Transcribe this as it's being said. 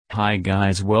Hi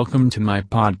guys, welcome to my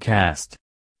podcast.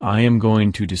 I am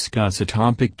going to discuss a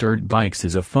topic: dirt bikes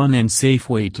is a fun and safe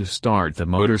way to start the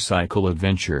motorcycle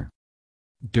adventure.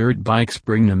 Dirt bikes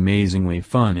bring amazingly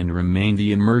fun and remain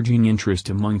the emerging interest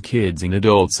among kids and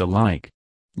adults alike.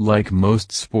 Like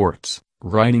most sports,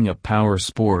 riding a power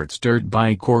sports dirt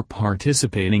bike or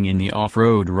participating in the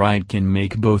off-road ride can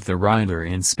make both the rider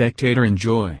and spectator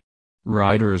enjoy.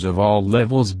 Riders of all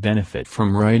levels benefit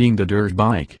from riding the dirt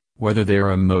bike, whether they're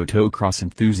a motocross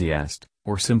enthusiast,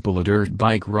 or simple a dirt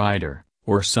bike rider,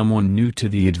 or someone new to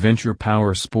the adventure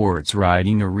power sports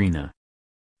riding arena.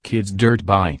 Kids' dirt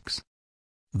bikes.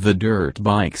 The dirt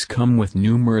bikes come with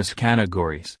numerous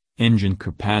categories, engine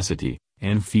capacity,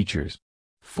 and features.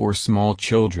 For small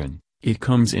children, it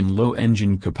comes in low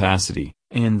engine capacity,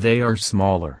 and they are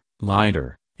smaller,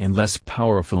 lighter, and less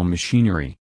powerful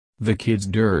machinery. The kids'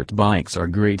 dirt bikes are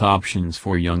great options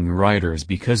for young riders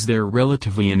because they're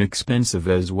relatively inexpensive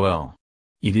as well.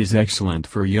 It is excellent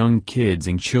for young kids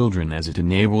and children as it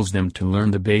enables them to learn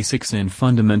the basics and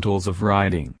fundamentals of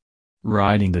riding.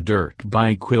 Riding the dirt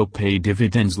bike will pay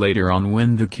dividends later on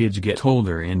when the kids get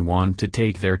older and want to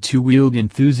take their two-wheeled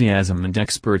enthusiasm and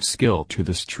expert skill to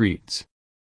the streets.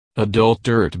 Adult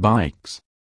dirt bikes.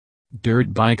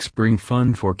 Dirt bikes bring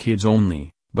fun for kids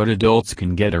only, but adults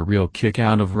can get a real kick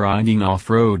out of riding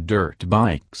off-road dirt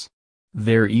bikes.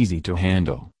 They're easy to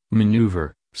handle,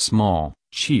 maneuver, small,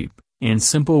 cheap, and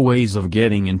simple ways of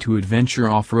getting into adventure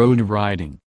off-road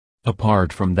riding.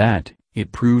 Apart from that,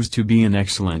 it proves to be an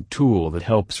excellent tool that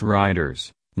helps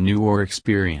riders, new or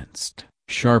experienced,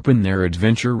 sharpen their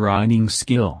adventure riding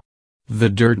skill. The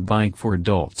dirt bike for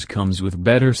adults comes with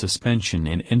better suspension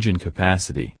and engine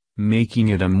capacity, making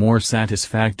it a more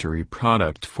satisfactory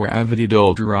product for avid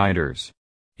adult riders.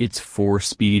 Its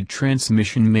 4-speed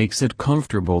transmission makes it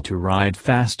comfortable to ride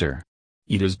faster.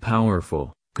 It is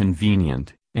powerful,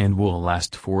 convenient, and will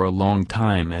last for a long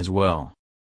time as well.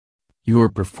 Your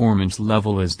performance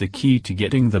level is the key to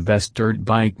getting the best dirt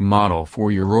bike model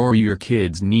for your or your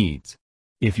kid's needs.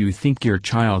 If you think your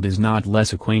child is not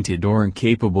less acquainted or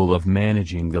incapable of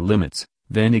managing the limits,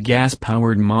 then a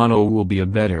gas-powered model will be a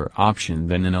better option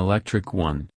than an electric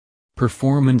one.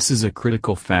 Performance is a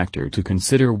critical factor to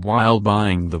consider while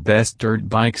buying the best dirt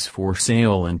bikes for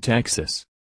sale in Texas.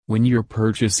 When you're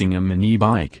purchasing a mini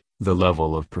bike, the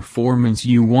level of performance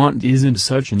you want isn't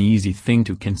such an easy thing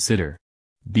to consider.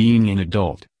 Being an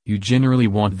adult, you generally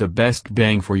want the best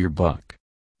bang for your buck.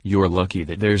 You're lucky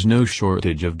that there's no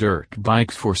shortage of dirt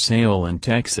bikes for sale in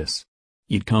Texas.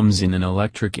 It comes in an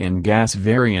electric and gas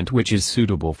variant which is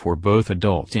suitable for both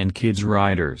adult and kids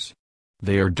riders.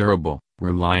 They are durable,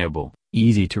 reliable,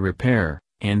 easy to repair,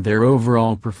 and their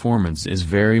overall performance is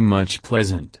very much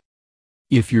pleasant.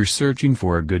 If you're searching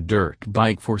for a good dirt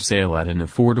bike for sale at an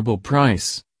affordable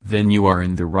price, then you are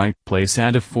in the right place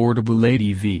at Affordable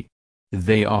ATV.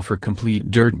 They offer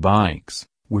complete dirt bikes,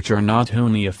 which are not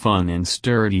only a fun and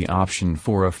sturdy option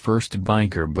for a first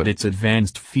biker, but its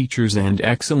advanced features and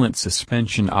excellent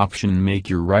suspension option make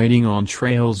your riding on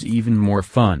trails even more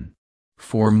fun.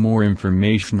 For more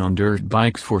information on dirt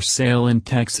bikes for sale in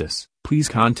Texas, please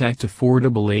contact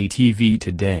Affordable ATV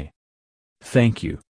today. Thank you.